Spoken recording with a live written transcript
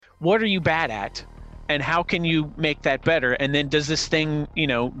what are you bad at? And how can you make that better? And then does this thing,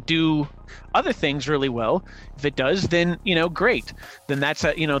 do other things really well? If it does, then, great. Then that's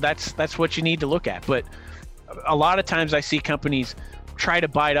what you need to look at. But a lot of times I see companies try to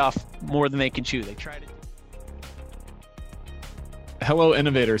bite off more than they can chew. They try to. Hello,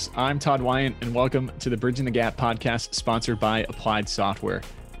 innovators. I'm Todd Wyant, and welcome to the Bridging the Gap podcast sponsored by Applied Software.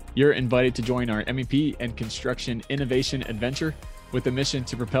 You're invited to join our MEP and construction innovation adventure with a mission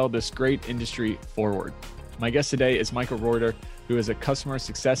to propel this great industry forward. My guest today is Michael Reuter, who is a customer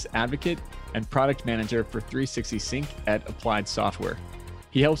success advocate and product manager for 360 Sync at Applied Software.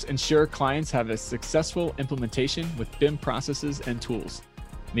 He helps ensure clients have a successful implementation with BIM processes and tools.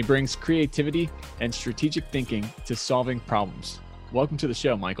 And he brings creativity and strategic thinking to solving problems. Welcome to the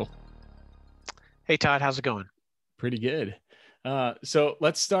show, Michael. Hey, Todd, how's it going? Pretty good. So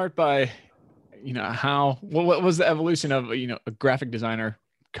let's start by, what was the evolution of, a graphic designer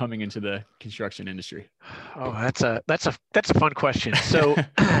coming into the construction industry? Oh, that's a fun question. So,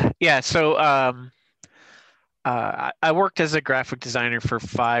 I worked as a graphic designer for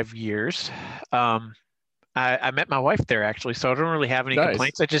 5 years. I met my wife there actually, so I don't really have any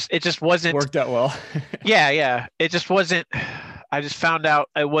complaints. It just wasn't worked out well. Yeah. It just wasn't. I just found out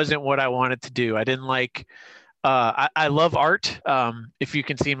it wasn't what I wanted to do. I didn't like. I love art. If you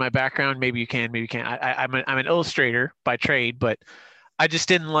can see my background, maybe you can, maybe you can't. I'm an illustrator by trade, but I just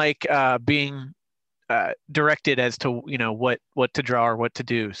didn't like being directed as to what to draw or what to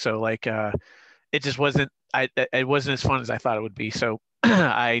do. So it just wasn't. It wasn't as fun as I thought it would be. So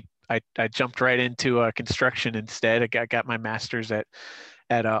I jumped right into construction instead. I got my master's at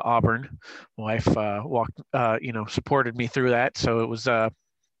Auburn. My wife supported me through that. So it was I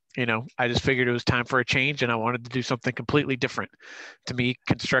just figured it was time for a change, and I wanted to do something completely different. To me,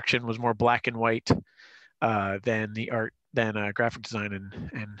 construction was more black and white than graphic design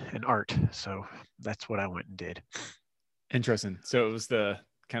and art. So that's what I went and did. Interesting. So it was the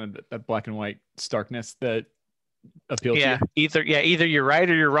kind of the black and white starkness that appealed to you? Either you're right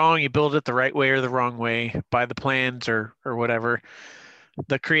or you're wrong. You build it the right way or the wrong way by the plans or whatever.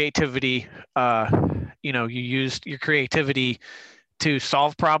 The creativity, you used your creativity to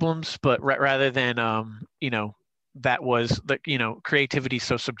solve problems, but rather than that was the creativity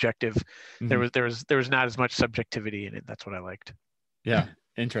so subjective. Mm-hmm. There was not as much subjectivity in it. That's what I liked. Yeah,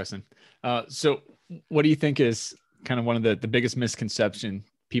 interesting. So what do you think is kind of one of the biggest misconception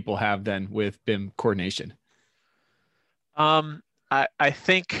people have then with BIM coordination? I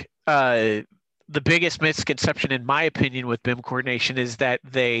think the biggest misconception, in my opinion, with BIM coordination is that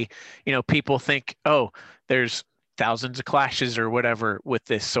people think, oh, there's thousands of clashes or whatever with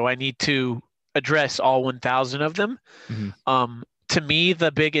this, so I need to address all 1,000 of them. Mm-hmm. To me,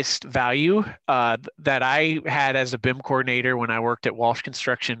 the biggest value that I had as a BIM coordinator when I worked at Walsh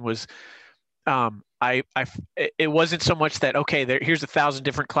Construction was it wasn't so much that, okay, here's 1,000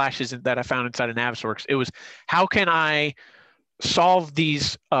 different clashes that I found inside of Navisworks. It was, how can I solve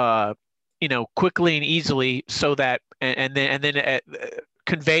these quickly and easily, so that and then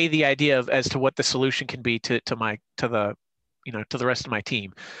convey the idea of as to what the solution can be to the rest of my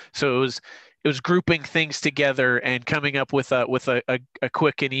team. So it was grouping things together and coming up with a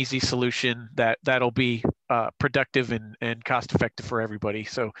quick and easy solution that'll be productive and cost effective for everybody.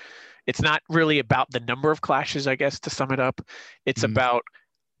 So it's not really about the number of clashes, I guess, to sum it up. It's about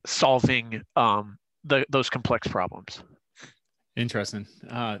solving those complex problems. Interesting.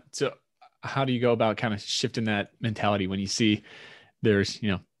 So how do you go about kind of shifting that mentality when you see there's,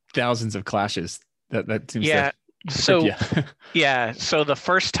 thousands of clashes? That seems So the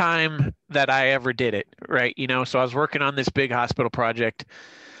first time that I ever did it, right, so I was working on this big hospital project.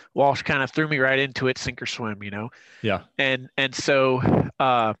 Walsh kind of threw me right into it, sink or swim, Yeah. And so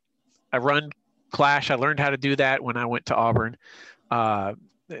I run Clash. I learned how to do that when I went to Auburn.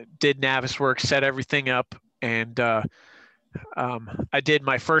 Did Navisworks, set everything up, and I did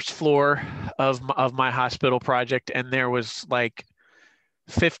my first floor of my hospital project, and there was like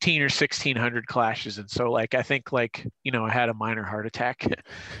 15 or 1,600 clashes. And so I think I had a minor heart attack.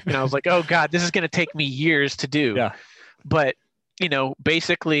 I was like, oh God, this is going to take me years to do. Yeah. But,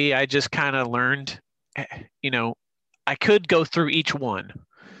 basically I just kind of learned, I could go through each one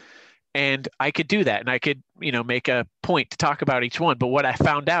and I could do that. And I could, make a point to talk about each one. But what I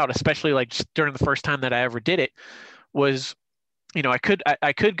found out, especially just during the first time that I ever did it, was, I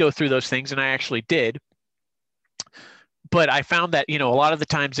could go through those things, and I actually did. but I found that, a lot of the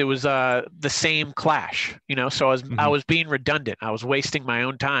times it was the same clash, so I was being redundant. I was wasting my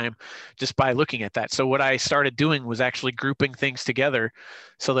own time just by looking at that. So what I started doing was actually grouping things together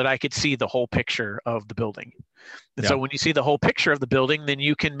so that I could see the whole picture of the building. And so when you see the whole picture of the building, then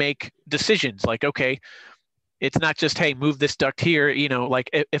you can make decisions like, okay, it's not just, hey, move this duct here, like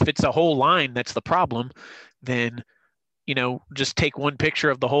if it's a whole line that's the problem, then just take one picture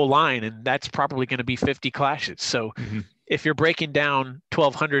of the whole line, and that's probably going to be 50 clashes. So if you're breaking down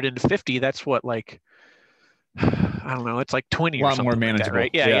 1,200 into 50, that's what, like, I don't know, it's like 20 or something more manageable,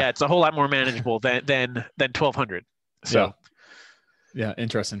 like that, right? Yeah, it's a whole lot more manageable than 1,200. So yeah,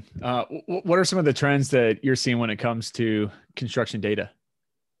 interesting. What are some of the trends that you're seeing when it comes to construction data?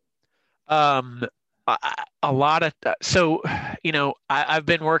 A lot of I've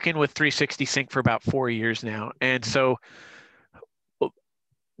been working with 360 Sync for about 4 years now, and so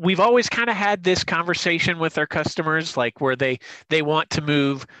we've always kind of had this conversation with our customers, like where they want to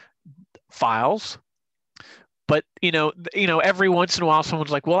move files, but every once in a while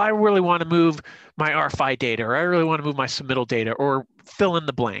someone's like, well, I really want to move my RFI data, or I really want to move my submittal data, or fill in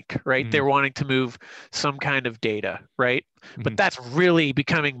the blank, right? They're wanting to move some kind of data, right? But that's really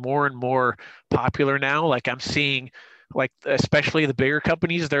becoming more and more popular now. Like I'm seeing, like, especially the bigger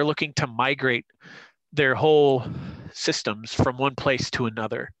companies, they're looking to migrate their whole systems from one place to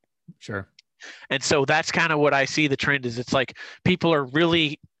another. Sure. And so that's kind of what I see the trend is. It's like people are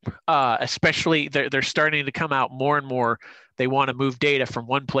really, especially they're starting to come out more and more. They want to move data from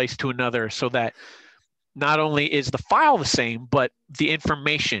one place to another so that not only is the file the same, but the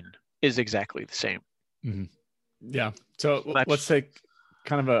information is exactly the same. Yeah. So let's take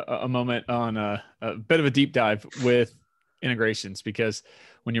kind of a moment on a bit of a deep dive with integrations, because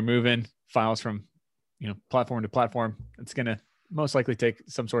when you're moving files from, platform to platform, it's going to most likely take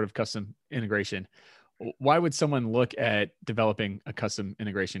some sort of custom integration. Why would someone look at developing a custom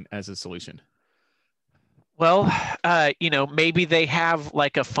integration as a solution? Well, maybe they have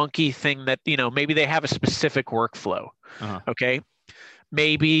like a funky thing that, maybe they have a specific workflow. Okay.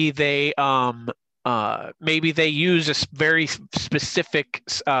 Maybe they use a very specific,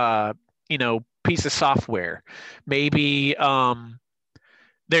 piece of software. Maybe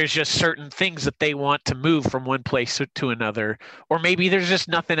there's just certain things that they want to move from one place to another, or maybe there's just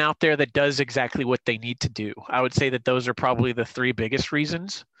nothing out there that does exactly what they need to do. I would say that those are probably the three biggest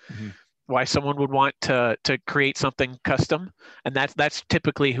reasons why someone would want to create something custom, and that's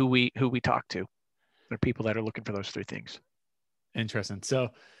typically who we talk to. They're people that are looking for those three things. Interesting.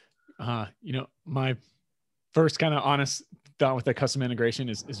 So, my first kind of honest thought with the custom integration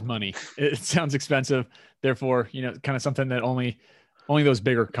is money. It sounds expensive, therefore, kind of something that only those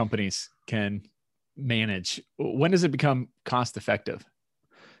bigger companies can manage. When does it become cost effective?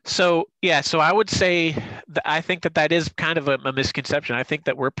 So I would say that I think that is kind of a misconception. I think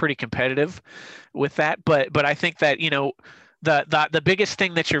that we're pretty competitive with that, but I think that the biggest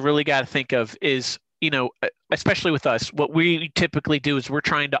thing that you really got to think of is, especially with us, what we typically do is we're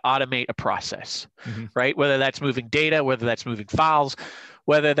trying to automate a process, right? Whether that's moving data, whether that's moving files,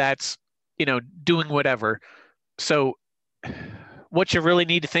 whether that's doing whatever. So what you really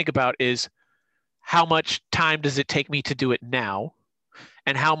need to think about is how much time does it take me to do it now?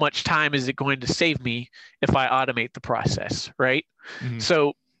 And how much time is it going to save me if I automate the process, right?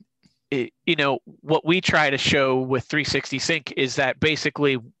 So, what we try to show with 360 Sync is that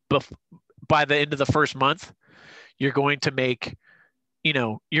basically by the end of the first month, you're going to make,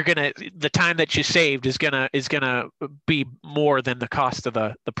 the time that you saved is gonna be more than the cost of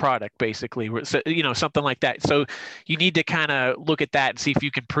the product, basically. So, something like that. So you need to kind of look at that and see if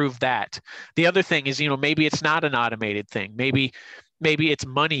you can prove that. The other thing is, maybe it's not an automated thing. Maybe it's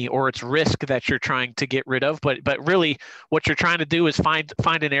money or it's risk that you're trying to get rid of, but really what you're trying to do is find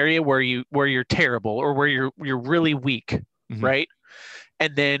an area where you're terrible or where you're really weak, right?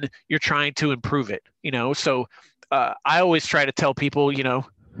 And then you're trying to improve it, So I always try to tell people, find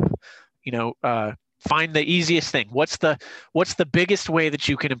the easiest thing. What's the biggest way that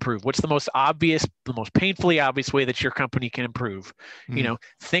you can improve? What's the most painfully obvious way that your company can improve?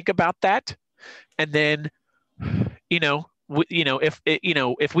 Think about that, and then,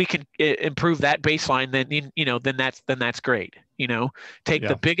 if we can improve that baseline, then that's great. Take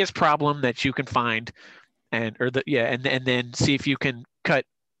the biggest problem that you can find, and then see if you can cut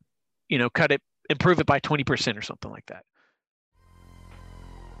it, improve it by 20% or something like that.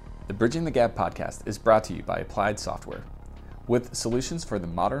 The Bridging the Gap podcast is brought to you by Applied Software. With solutions for the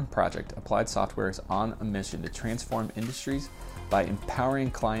modern project, Applied Software is on a mission to transform industries by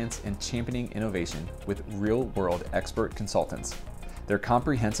empowering clients and championing innovation with real-world expert consultants. Their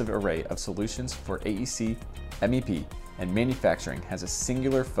comprehensive array of solutions for AEC, MEP, and manufacturing has a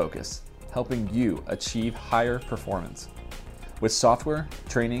singular focus, helping you achieve higher performance. With software,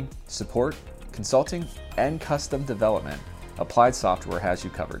 training, support, consulting, and custom development, Applied Software has you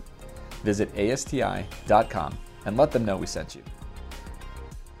covered. Visit ASTI.com and let them know we sent you.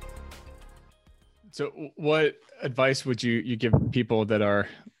 So what advice would you give people that are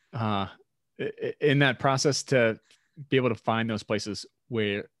in that process to be able to find those places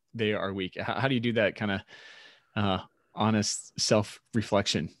where they are weak? How do you do that kind of honest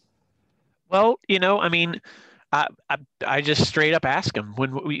self-reflection? Well, I mean, I just straight up ask them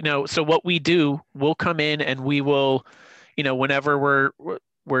when we, so what we do, we'll come in and we will, whenever we're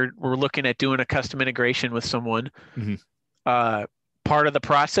looking at doing a custom integration with someone, part of the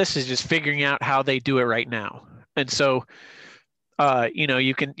process is just figuring out how they do it right now. And so,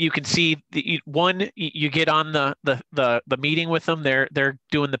 you can see you get on the meeting with them. They're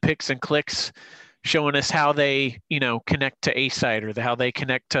doing the picks and clicks, showing us how they, connect to A-Site or how they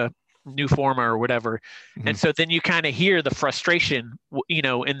connect to Newforma or whatever. And so then you kind of hear the frustration,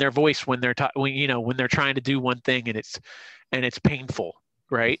 in their voice when they're when they're trying to do one thing and it's painful.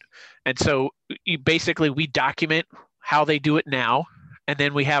 Right. And so we document how they do it now. And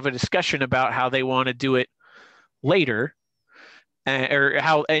then we have a discussion about how they want to do it later, or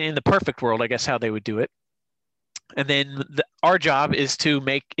how, in the perfect world, I guess, how they would do it. And then our job is to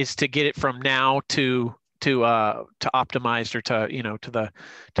get it from now to optimized, or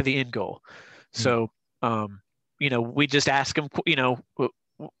to the end goal. So, we just ask them,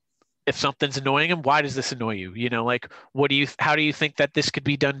 if something's annoying them, why does this annoy you? Like, how do you think that this could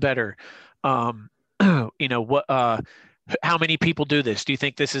be done better? How many people do this? Do you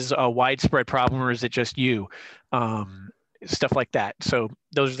think this is a widespread problem, or is it just you? Stuff like that. So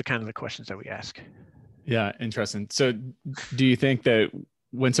those are the kind of the questions that we ask. Yeah. Interesting. So do you think that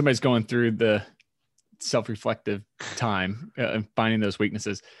when somebody's going through the self-reflective time and finding those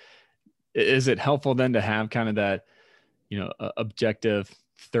weaknesses, is it helpful then to have kind of that, objective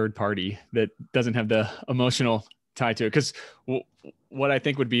third party that doesn't have the emotional tie to it? Because what I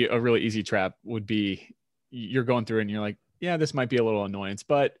think would be a really easy trap would be you're going through it and you're like, yeah, this might be a little annoyance,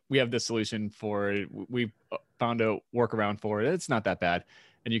 but we have this solution for it. We've found a workaround for it. It's not that bad.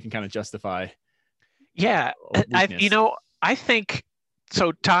 And you can kind of justify. Yeah. I think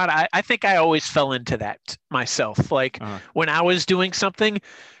so, Todd, I think I always fell into that myself. Like when I was doing something,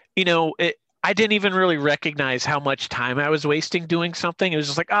 I didn't even really recognize how much time I was wasting doing something. It was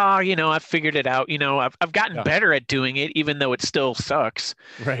just like, I've figured it out. I've gotten better at doing it, even though it still sucks.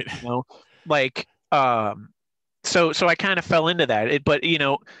 Right. So I kind of fell into that. But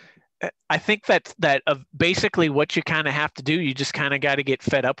I think that basically what you kind of have to do, you just kind of got to get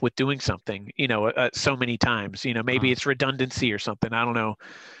fed up with doing something, so many times. Maybe it's redundancy or something. I don't know.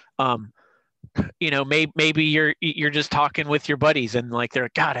 Maybe you're just talking with your buddies and like they're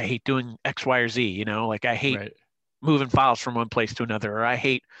like, God, I hate doing X, Y, or Z. Like I hate moving files from one place to another, or I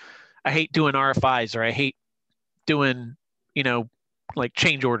hate doing RFIs, or I hate doing like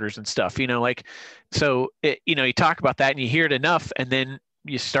change orders and stuff. So you talk about that and you hear it enough, and then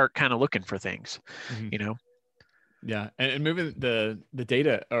you start kind of looking for things. Yeah, and moving the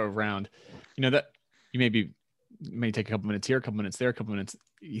data around, that you may take a couple minutes here, a couple minutes there, a couple minutes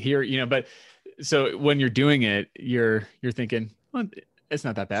here, but so when you're doing it, you're thinking, well, it's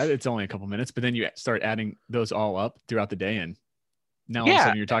not that bad. It's only a couple minutes, but then you start adding those all up throughout the day. And now all of a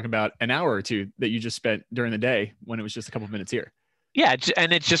sudden you're talking about an hour or two that you just spent during the day when it was just a couple minutes here. Yeah.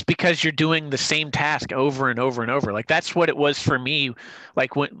 And it's just because you're doing the same task over and over and over. Like that's what it was for me.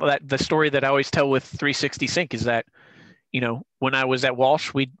 Like the story that I always tell with 360 Sync is that, when I was at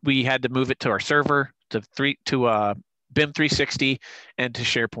Walsh, we had to move it to our server, to BIM 360 and to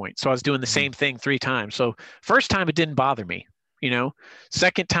SharePoint. So I was doing the same thing 3 times. So first time it didn't bother me,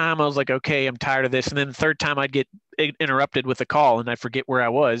 second time I was like, okay, I'm tired of this. And then the third time I'd get interrupted with a call and I'd forget where I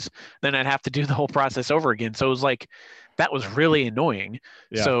was. Then I'd have to do the whole process over again. So it was like, that was really annoying.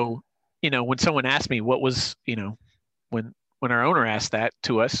 Yeah. So, when someone asked me what was, when our owner asked that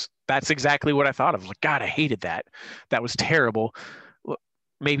to us, that's exactly what I thought of. Like, God, I hated that. That was terrible.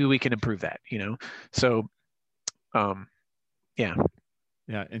 Maybe we can improve that, So, yeah.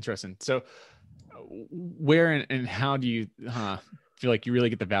 Yeah. Interesting. So where and how do you feel like you really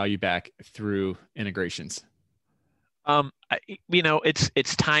get the value back through integrations?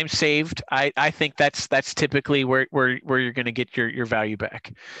 It's time saved. I think that's typically where you're going to get your value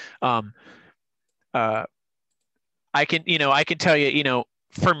back. I can tell you,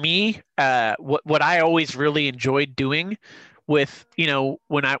 for me, what I always really enjoyed doing with,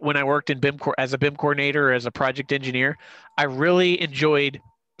 when I worked in BIM as a BIM coordinator or as a project engineer, I really enjoyed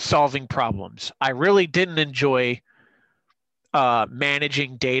solving problems. I really didn't enjoy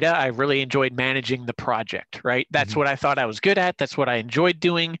managing data. I really enjoyed managing the project, right? That's what I thought I was good at. That's what I enjoyed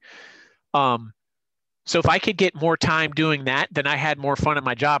doing. So if I could get more time doing that, then I had more fun at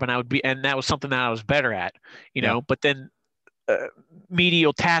my job, and that was something that I was better at, you know. But then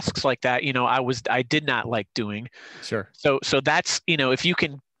medial tasks like that, you know, I did not like doing. Sure. So that's, you know, if you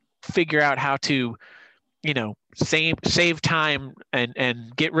can figure out how to, you know, save time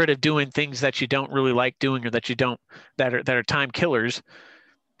and get rid of doing things that you don't really like doing, or that are time killers,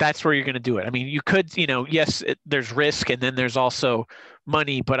 that's where you're going to do it. I mean, you could, you know, yes, there's risk, and then there's also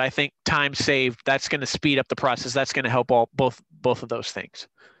money, but I think time saved, that's going to speed up the process. That's going to help both of those things.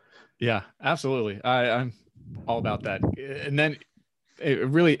 Yeah, absolutely. I'm all about that. And then it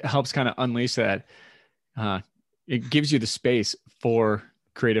really helps kind of unleash that. It gives you the space for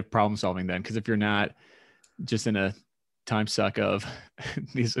creative problem solving then, because if you're not just in a time suck of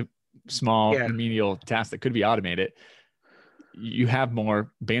these small remedial tasks that could be automated, you have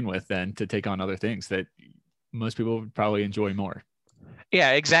more bandwidth then to take on other things that most people would probably enjoy more.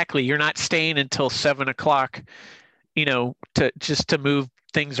 Yeah, exactly. You're not staying until 7:00, you know, to move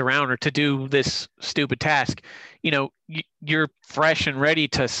things around or to do this stupid task. You know, you're fresh and ready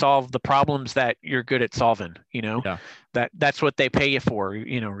to solve the problems that you're good at solving, you know. That's what they pay you for,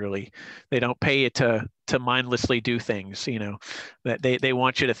 you know. Really, they don't pay you to mindlessly do things, you know. That they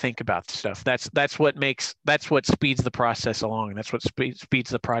want you to think about stuff. That's what speeds the process along. That's what speeds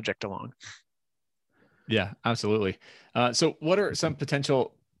the project along. Yeah, absolutely. So what are some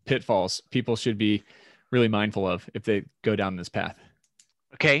potential pitfalls people should be really mindful of if they go down this path?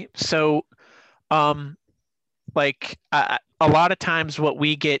 Okay. So, like a lot of times what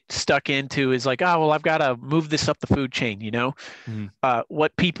we get stuck into is like, oh, well, I've got to move this up the food chain, you know.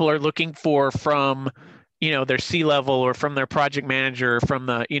 What people are looking for from, you know, their C-level or from their project manager, or from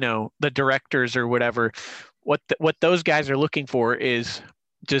the, you know, the directors or whatever, what those guys are looking for is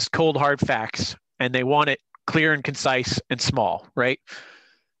just cold, hard facts. And they want it clear and concise and small, right?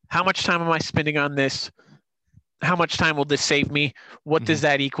 How much time am I spending on this? How much time will this save me? What does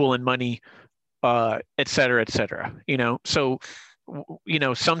that equal in money? Et cetera, et cetera. You know, so, you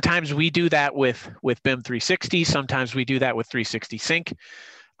know, sometimes we do that with BIM 360. Sometimes we do that with 360 Sync.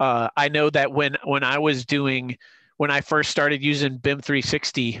 I know that when I first started using BIM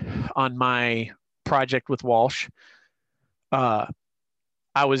 360 on my project with Walsh,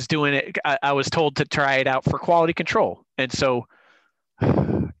 I was doing it. I was told to try it out for quality control. And so,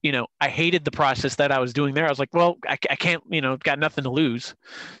 you know, I hated the process that I was doing there. I was like, well, I can't, you know, got nothing to lose.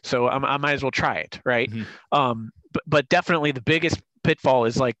 So I might as well try it. Right. But definitely the biggest pitfall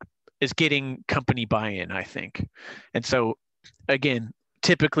is getting company buy-in, I think. And so again,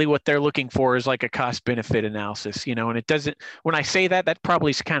 typically what they're looking for is like a cost benefit analysis, you know, and it doesn't, when I say that, that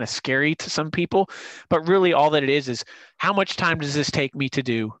probably is kind of scary to some people, but really all that it is how much time does this take me to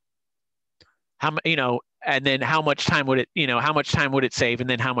do? You know, and then how much time would it save? And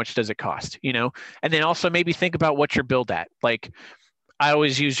then how much does it cost, you know? And then also maybe think about what you're billed at. Like I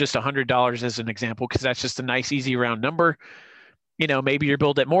always use just $100 as an example, because that's just a nice, easy round number. You know, maybe you're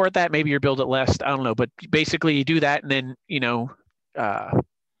billed at more at that, maybe you're billed at less. I don't know, but basically you do that, and then, you know,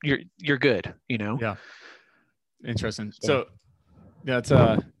 you're good, you know? Yeah. Interesting. So that's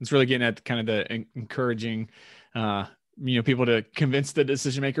it's really getting at kind of the encouraging, you know, people to convince the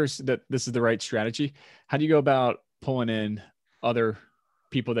decision makers that this is the right strategy. How do you go about pulling in other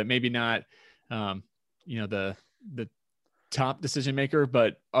people that maybe not, you know, the top decision maker,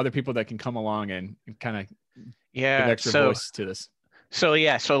 but other people that can come along and kind of give extra voice to this? So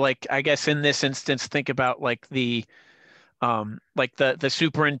like, I guess in this instance, think about like the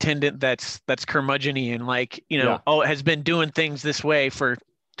superintendent that's curmudgeon-y and, like, you know, has been doing things this way for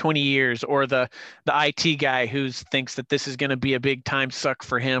 20 years, or the IT guy who thinks that this is going to be a big time suck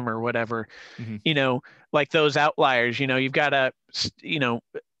for him or whatever. You know, like those outliers, you know, you've got to, you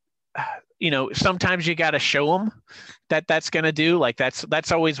know, sometimes you got to show them that that's going to do. Like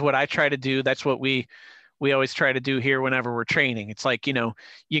that's always what I try to do. That's what we always try to do here whenever we're training. It's like, you know,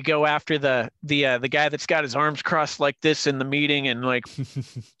 you go after the guy that's got his arms crossed like this in the meeting and, like,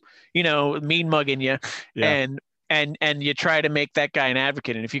 you know, mean mugging you, and you try to make that guy an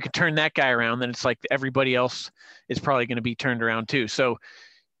advocate. And if you can turn that guy around, then it's like everybody else is probably going to be turned around too. So,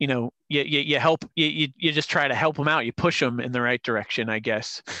 you know, you help, you just try to help them out. You push them in the right direction, I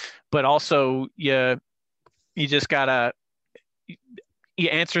guess. But also you just gotta, you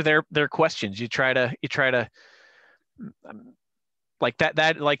answer their questions. You try to like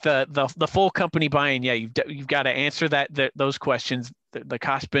that like the full company buy-in. Yeah, you've got to answer those questions, the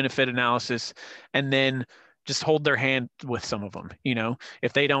cost benefit analysis, and then just hold their hand with some of them.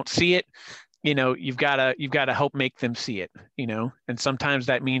 If they don't see it, you've got to help make them see it, and sometimes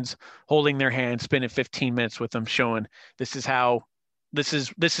that means holding their hand, spending 15 minutes with them, showing this is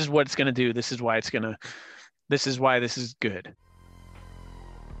what it's going to do. This is why this is good.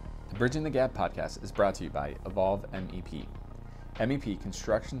 The Bridging the Gap podcast is brought to you by Evolve MEP. MEP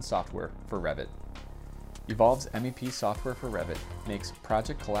construction software for Revit. Evolve's MEP software for Revit makes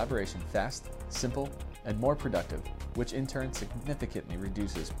project collaboration fast, simple, and more productive, which in turn significantly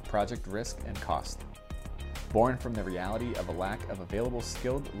reduces project risk and cost. Born from the reality of a lack of available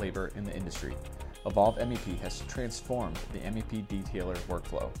skilled labor in the industry, Evolve MEP has transformed the MEP detailer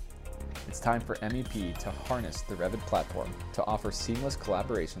workflow. It's time for MEP to harness the Revit platform to offer seamless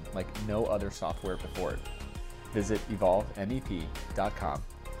collaboration like no other software before it. Visit evolvemep.com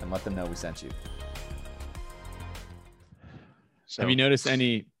and let them know we sent you. Have you noticed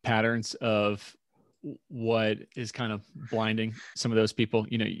any patterns of what is kind of blinding some of those people?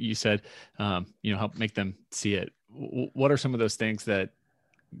 You said, help make them see it. What are some of those things that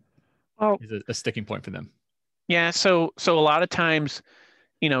is a sticking point for them? Yeah. So a lot of times,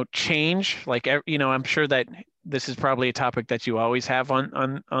 change, like, I'm sure that this is probably a topic that you always have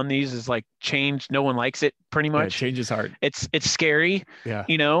on these, is like change. No one likes it, pretty much. Yeah, change is hard. It's scary, yeah.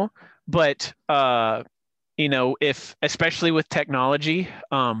 But, if, especially with technology,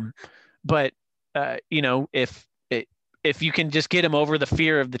 if you can just get them over the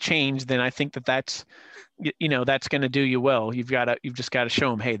fear of the change, then I think that's going to do you well. You've just got to show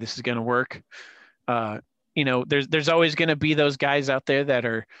them, hey, this is going to work. There's always going to be those guys out there that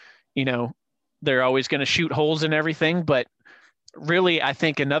are, they're always going to shoot holes in everything. But really, I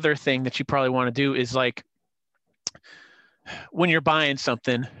think another thing that you probably want to do is, like, when you're buying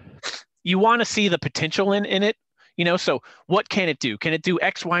something, you want to see the potential in it. So what can it do? Can it do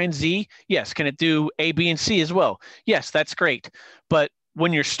X, Y, and Z? Yes. Can it do A, B, and C as well? Yes, that's great. But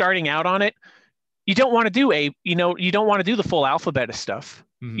when you're starting out on it, you don't want to do you don't want to do the full alphabet of stuff.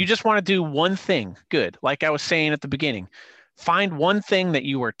 Mm-hmm. You just want to do one thing good. Like I was saying at the beginning, find one thing that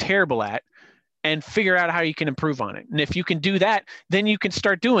you are terrible at and figure out how you can improve on it. And if you can do that, then you can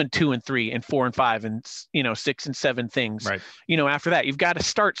start doing 2 and 3 and 4 and 5 and 6 and 7 things. Right. After that, you've got to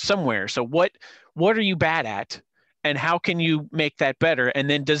start somewhere. So what are you bad at? And how can you make that better? And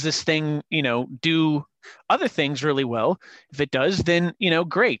then does this thing, do other things really well? If it does, then,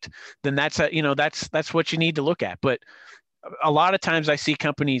 great. Then that's what you need to look at. But a lot of times I see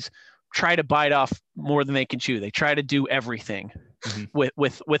companies try to bite off more than they can chew. They try to do everything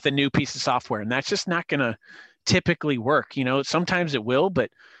with a new piece of software. And that's just not going to typically work. Sometimes it will,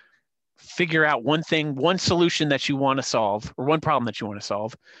 but figure out one solution that you want to solve, or one problem that you want to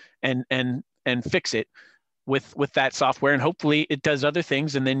solve, and fix it with that software, and hopefully it does other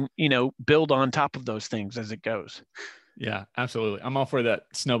things, and then build on top of those things as it goes. Yeah, absolutely. I'm all for that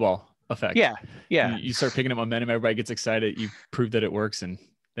snowball effect. Yeah. You start picking up momentum, everybody gets excited, you prove that it works, and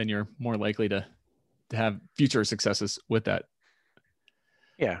then you're more likely to have future successes with that.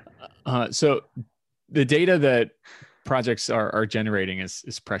 Yeah. So the data that projects are generating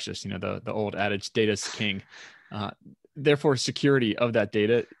is precious. The old adage, data's king. Therefore, security of that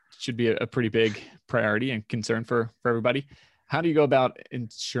data should be a pretty big priority and concern for everybody. How do you go about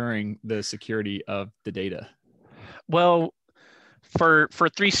ensuring the security of the data? Well, for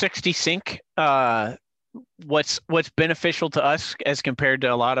 360 Sync, what's beneficial to us as compared to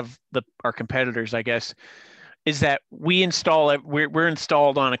a lot of our competitors, I guess, is that we install it. We're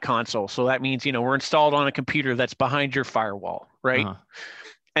installed on a console, so that means we're installed on a computer that's behind your firewall, right? Uh-huh.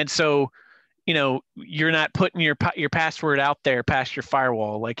 And so you're not putting your password out there past your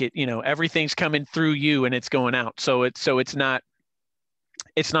firewall. Like everything's coming through you and it's going out. So it's not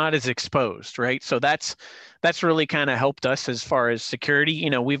as exposed, right? So that's really kind of helped us as far as security.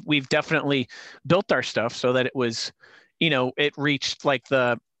 We've definitely built our stuff so that it was, it reached like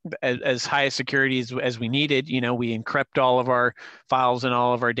as high a security as we needed. We encrypt all of our files and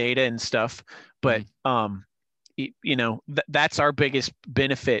all of our data and stuff, but that's our biggest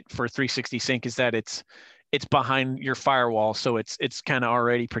benefit for 360 Sync, is that it's behind your firewall, so it's kind of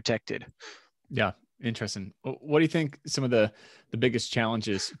already protected. Yeah, interesting. What do you think some of the biggest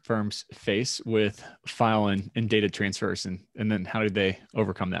challenges firms face with file and data transfers, and then how do they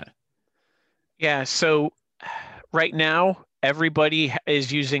overcome that? Yeah, so right now everybody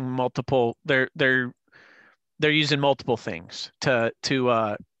is using multiple. They're using multiple things to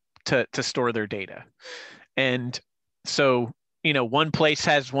store their data. And so, one place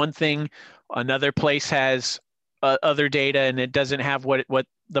has one thing, another place has other data, and it doesn't have what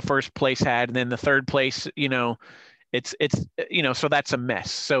the first place had. And then the third place, It's so that's a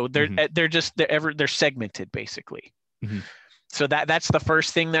mess. So they're segmented basically. Mhm. So that's the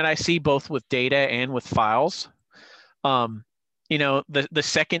first thing that I see, both with data and with files. The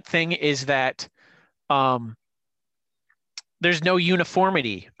second thing is that there's no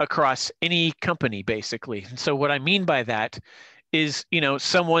uniformity across any company basically. And so what I mean by that is,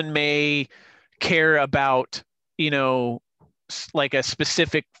 someone may care about, like a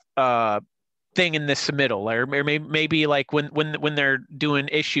specific thing in the submittal, or maybe like when they're doing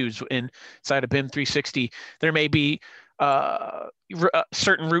issues inside of BIM 360, there may be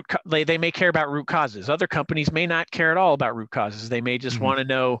certain they may care about root causes. Other companies may not care at all about root causes. They may just want to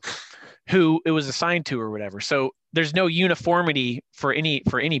know who it was assigned to or whatever. So there's no uniformity for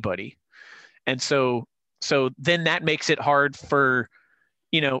anybody, and so then that makes it hard for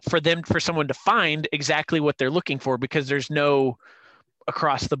someone to find exactly what they're looking for, because there's no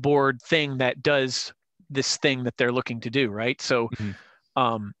across the board thing that does this thing that they're looking to do, right? So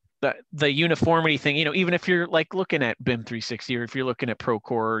the uniformity thing, even if you're like looking at BIM 360, or if you're looking at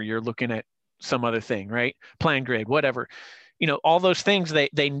Procore, or you're looking at some other thing, right? PlanGrid, whatever, all those things, they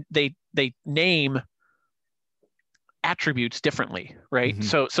name attributes differently, right?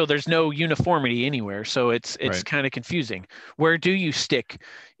 So there's no uniformity anywhere. So it's Right. kind of confusing. Where do you stick,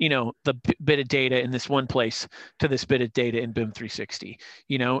 the bit of data in this one place to this bit of data in BIM 360?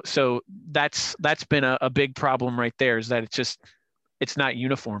 So that's been a big problem right there, is that it's not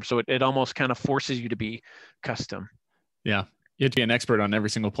uniform. So it almost kind of forces you to be custom. Yeah. You have to be an expert on every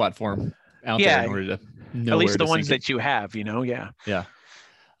single platform out there in order to know at least where the to ones sync it. that you have, Yeah. Yeah.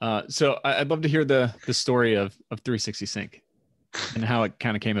 So I'd love to hear the story of 360 Sync and how it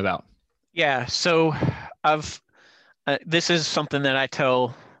kind of came about. Yeah. So this is something that I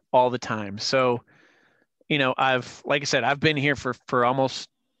tell all the time. So, like I said, I've been here for almost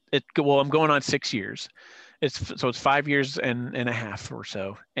I'm going on 6 years. It's 5 years and a half or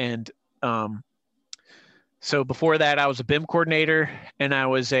so. And, so before that, I was a BIM coordinator, and I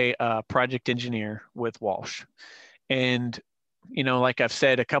was a project engineer with Walsh. And, like I've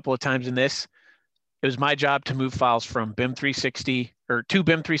said a couple of times in this, it was my job to move files from BIM 360 or to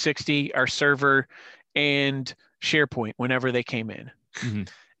BIM 360, our server, and SharePoint whenever they came in.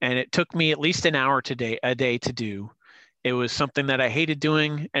 And it took me at least an hour a day to do. It was something that I hated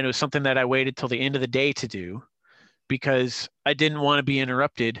doing, and it was something that I waited till the end of the day to do, because I didn't want to be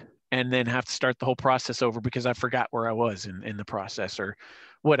interrupted and then have to start the whole process over because I forgot where I was in the process or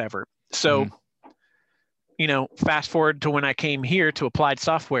whatever. So, fast forward to when I came here to Applied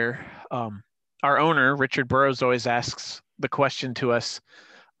Software, our owner, Richard Burrows, always asks the question to us,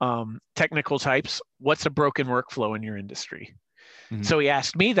 technical types, what's a broken workflow in your industry? So he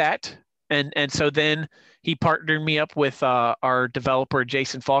asked me that. And so then he partnered me up with our developer,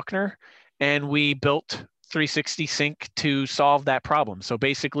 Jason Faulkner, and we built 360 Sync to solve that problem. So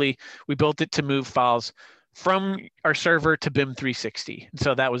basically, we built it to move files from our server to BIM 360.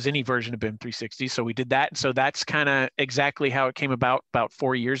 So that was any version of BIM 360. So we did that. So that's kind of exactly how it came about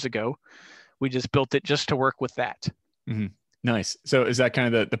 4 years ago. We just built it just to work with that. Nice. So is that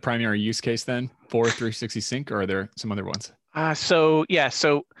kind of the primary use case then for 360 Sync, or are there some other ones? So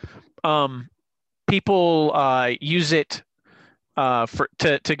people use it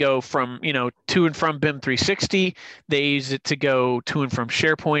to go from to and from BIM 360. They use it to go to and from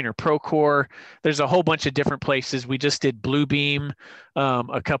SharePoint or Procore. There's a whole bunch of different places. We just did Bluebeam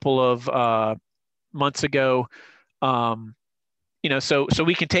a couple of months ago. So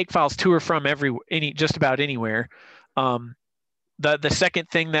we can take files to or from just about anywhere. The second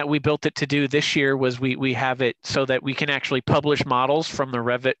thing that we built it to do this year was we have it so that we can actually publish models from the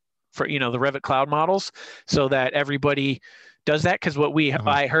Revit the Revit cloud models, so that everybody does that. Because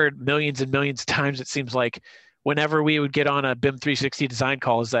I heard millions and millions of times, it seems like whenever we would get on a BIM 360 design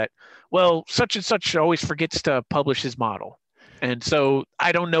call, is that, well, such and such always forgets to publish his model. And so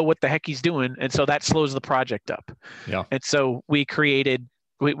I don't know what the heck he's doing. And so that slows the project up. Yeah. And so we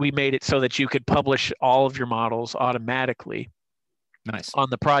made it so that you could publish all of your models automatically. Nice. On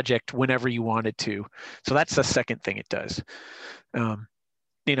the project whenever you wanted to. So that's the second thing it does.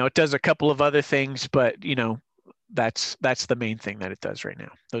 It does a couple of other things, but that's the main thing that it does right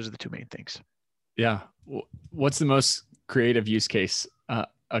now. Those are the two main things. Yeah. What's the most creative use case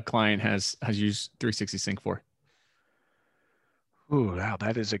a client has used 360 Sync for? Ooh, wow,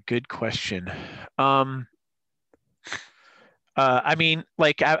 that is a good question. I mean,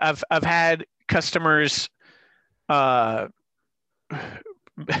 like I've had customers. I've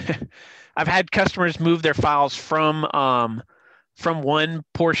had customers move their files from one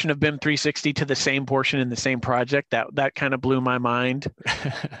portion of BIM 360 to the same portion in the same project. That kind of blew my mind.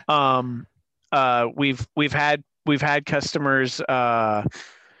 We've had we've had customers. Let's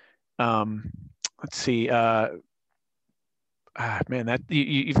see. Man, that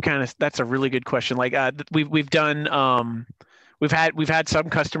you've kind of, that's a really good question. Like we've done. We've had some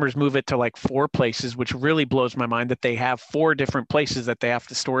customers move it to like 4 places, which really blows my mind that they have 4 different places that they have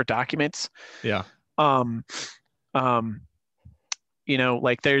to store documents. Yeah.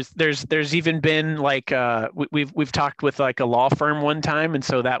 Like there's even been like we've talked with like a law firm one time, and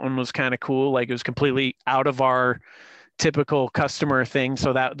so that one was kind of cool. Like it was completely out of our typical customer thing,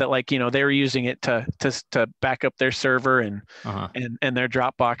 so that like they were using it to back up their server and their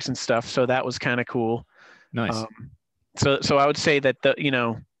Dropbox and stuff. So that was kind of cool. Nice. So I would say that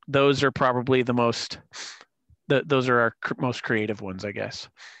those are probably the most those are our most creative ones, I guess.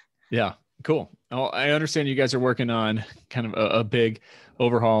 Yeah. Cool. Well, I understand you guys are working on kind of a big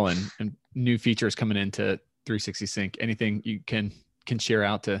overhaul and new features coming into 360 Sync. Anything you can share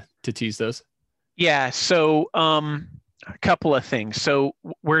out to tease those? Yeah. So a couple of things. So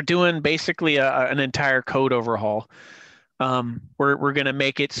we're doing basically an entire code overhaul. We're going to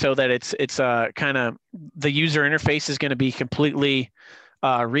make it so that it's kind of the user interface is going to be completely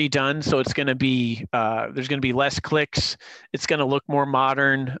redone. So it's going to be there's going to be less clicks. It's going to look more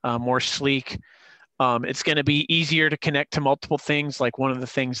modern, more sleek. It's going to be easier to connect to multiple things. Like one of the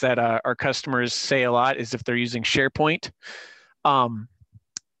things that our customers say a lot is if they're using SharePoint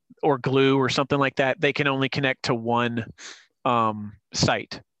or Glue or something like that, they can only connect to one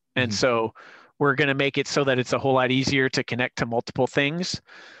site. And so we're going to make it so that it's a whole lot easier to connect to multiple things.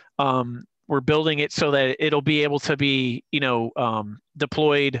 We're building it so that it'll be able to be,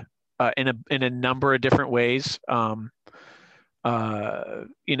 deployed in a number of different ways. And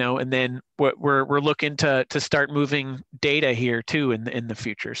then we're looking to start moving data here too in the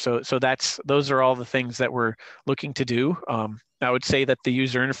future. So those are all the things that we're looking to do. I would say that the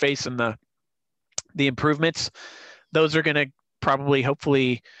user interface and the improvements, those are going to probably,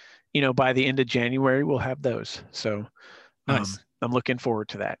 hopefully, by the end of January, we'll have those. So nice. I'm looking forward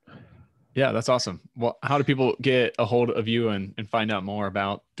to that. Yeah, that's awesome. Well, how do people get a hold of you and find out more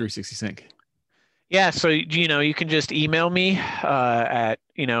about 360 Sync? Yeah, so you can just email me at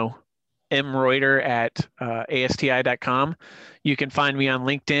mreuter@asti.com. You can find me on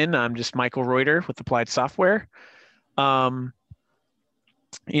LinkedIn. I'm just Michael Reuter with Applied Software. That's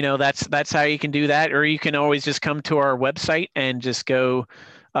how you can do that, or you can always just come to our website and just go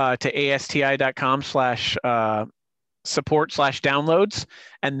to asti.com/support/downloads,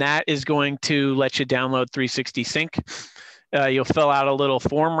 and that is going to let you download 360 Sync. You'll fill out a little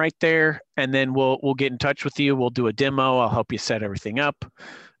form right there, and then we'll get in touch with you. We'll do a demo. I'll help you set everything up.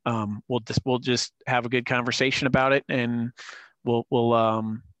 We'll just have a good conversation about it, and you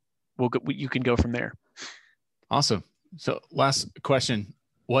can go from there. Awesome. So last question,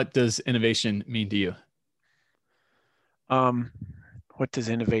 what does innovation mean to you? What does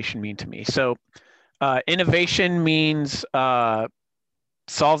innovation mean to me? So innovation means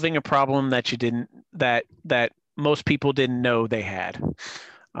solving a problem that most people didn't know they had.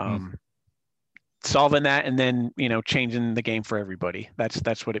 Solving that and then, changing the game for everybody.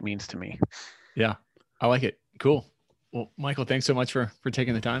 That's what it means to me. Yeah, I like it. Cool. Well, Michael, thanks so much for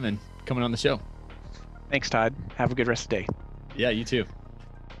taking the time and coming on the show. Thanks, Todd. Have a good rest of the day. Yeah, you too.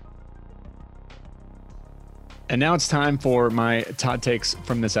 And now it's time for my Todd takes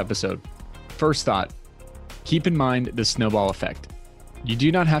from this episode. First thought, keep in mind the snowball effect. You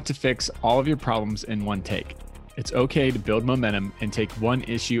do not have to fix all of your problems in one take. It's okay to build momentum and take one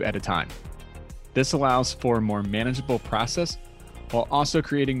issue at a time. This allows for a more manageable process while also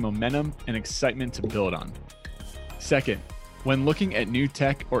creating momentum and excitement to build on. Second, when looking at new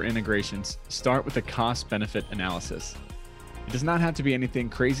tech or integrations, start with a cost-benefit analysis. It does not have to be anything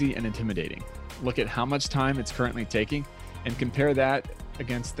crazy and intimidating. Look at how much time it's currently taking and compare that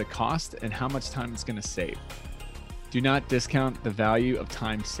against the cost and how much time it's going to save. Do not discount the value of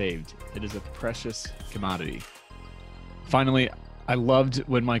time saved. It is a precious commodity. Finally, I loved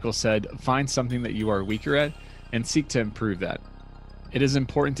when Michael said, find something that you are weaker at and seek to improve that. It is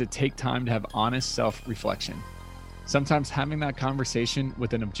important to take time to have honest self-reflection. Sometimes having that conversation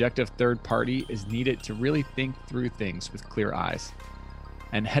with an objective third party is needed to really think through things with clear eyes.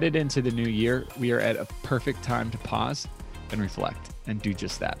 And headed into the new year, we are at a perfect time to pause and reflect and do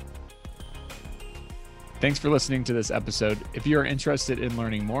just that. Thanks for listening to this episode. If you are interested in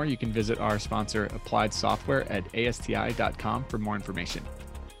learning more, you can visit our sponsor, Applied Software, at asti.com for more information.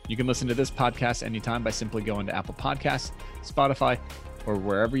 You can listen to this podcast anytime by simply going to Apple Podcasts, Spotify, or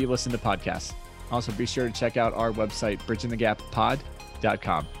wherever you listen to podcasts. Also, be sure to check out our website,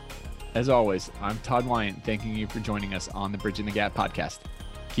 bridgingthegappod.com. As always, I'm Todd Wyant, thanking you for joining us on the Bridging the Gap podcast.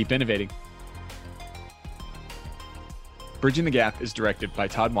 Keep innovating. Bridging the Gap is directed by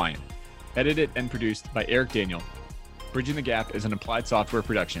Todd Wyant, edited and produced by Eric Daniel. Bridging the Gap is an Applied Software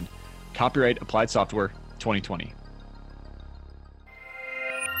production. Copyright Applied Software 2020.